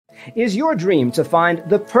Is your dream to find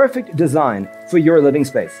the perfect design for your living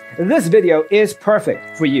space? This video is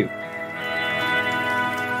perfect for you.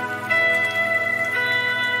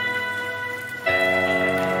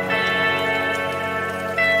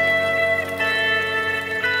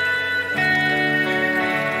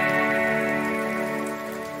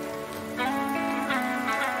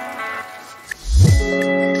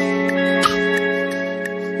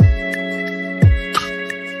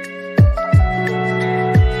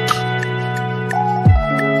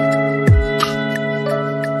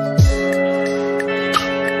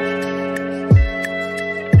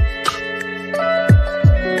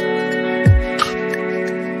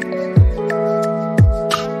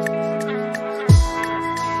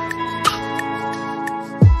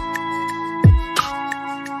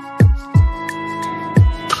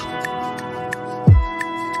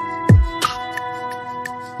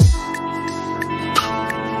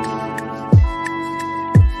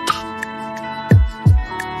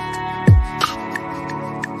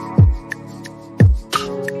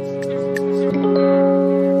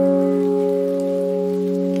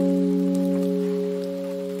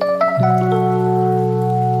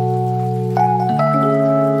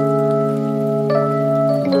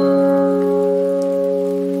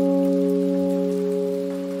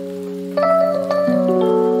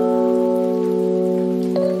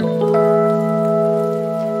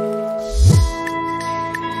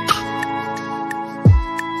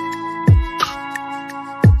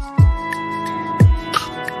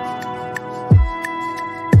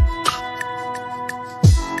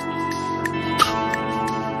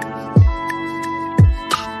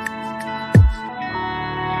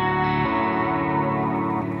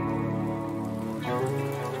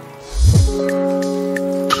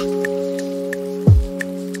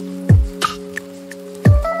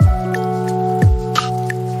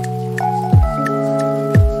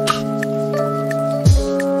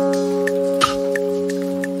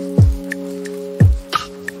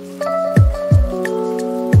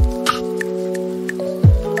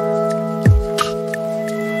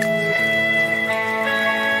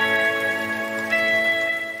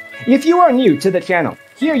 If you are new to the channel,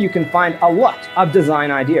 here you can find a lot of design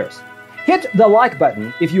ideas. Hit the like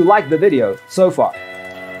button if you like the video so far.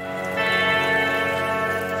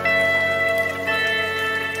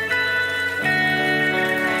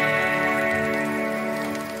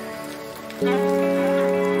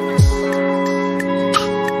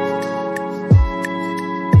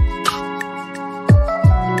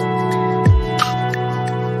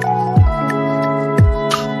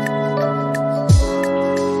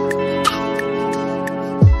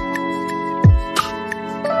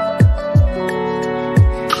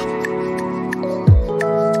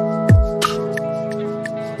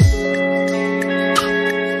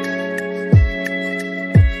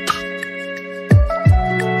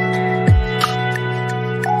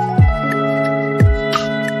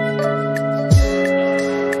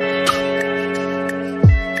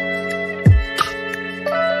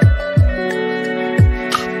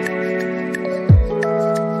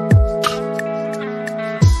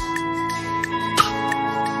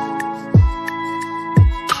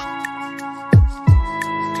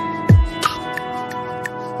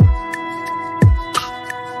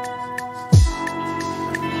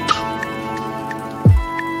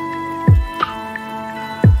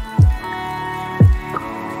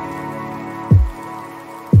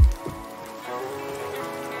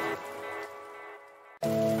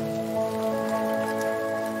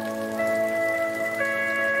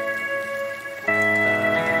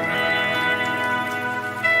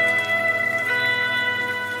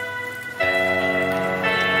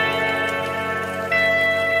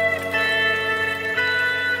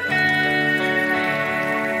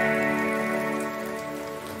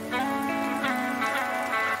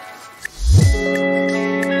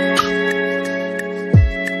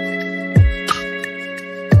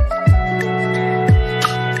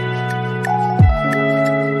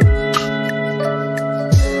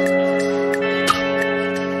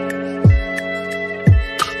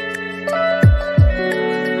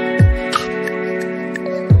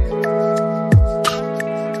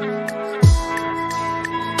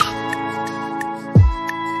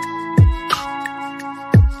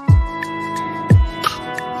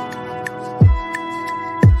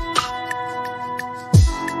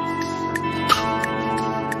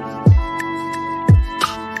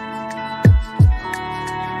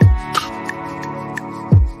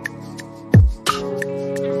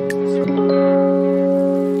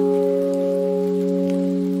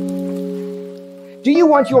 Do you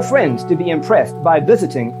want your friends to be impressed by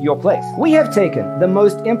visiting your place? We have taken the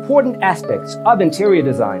most important aspects of interior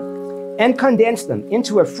design and condense them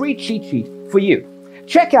into a free cheat sheet for you.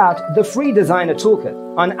 Check out the free designer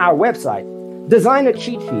toolkit on our website,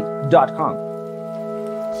 designercheatsheet.com.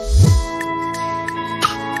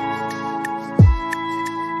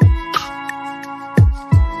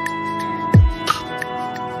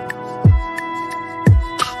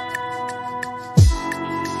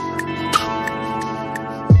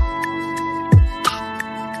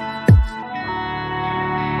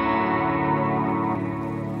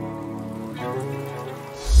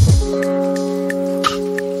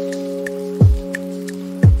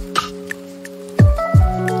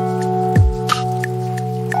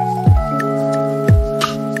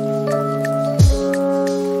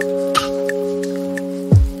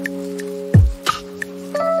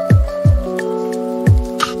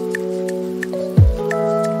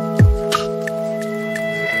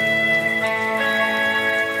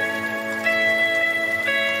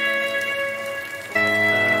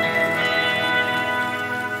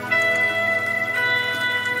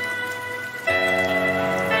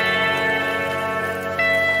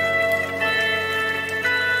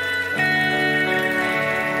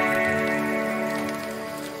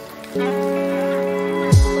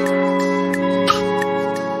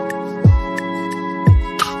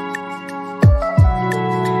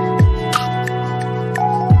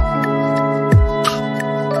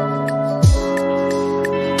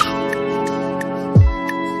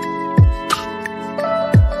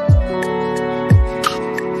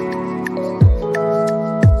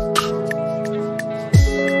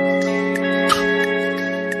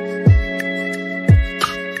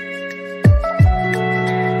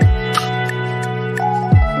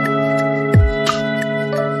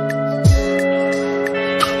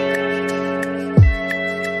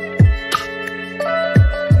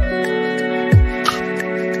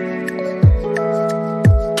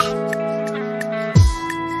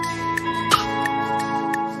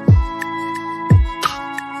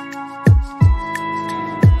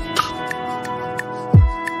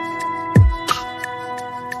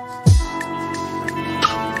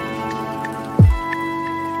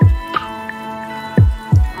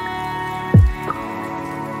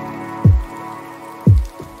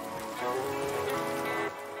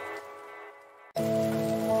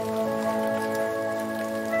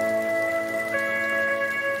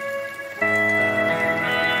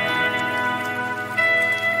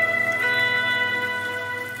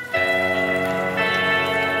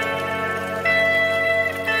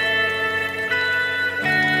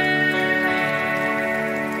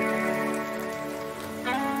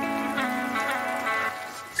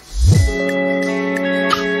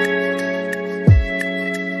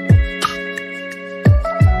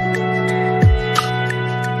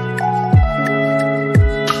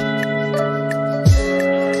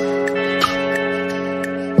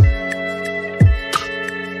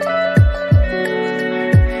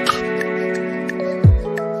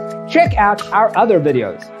 Check out our other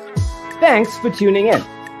videos. Thanks for tuning in.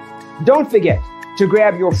 Don't forget to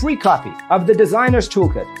grab your free copy of the Designer's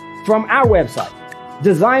Toolkit from our website,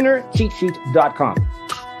 designercheatsheet.com.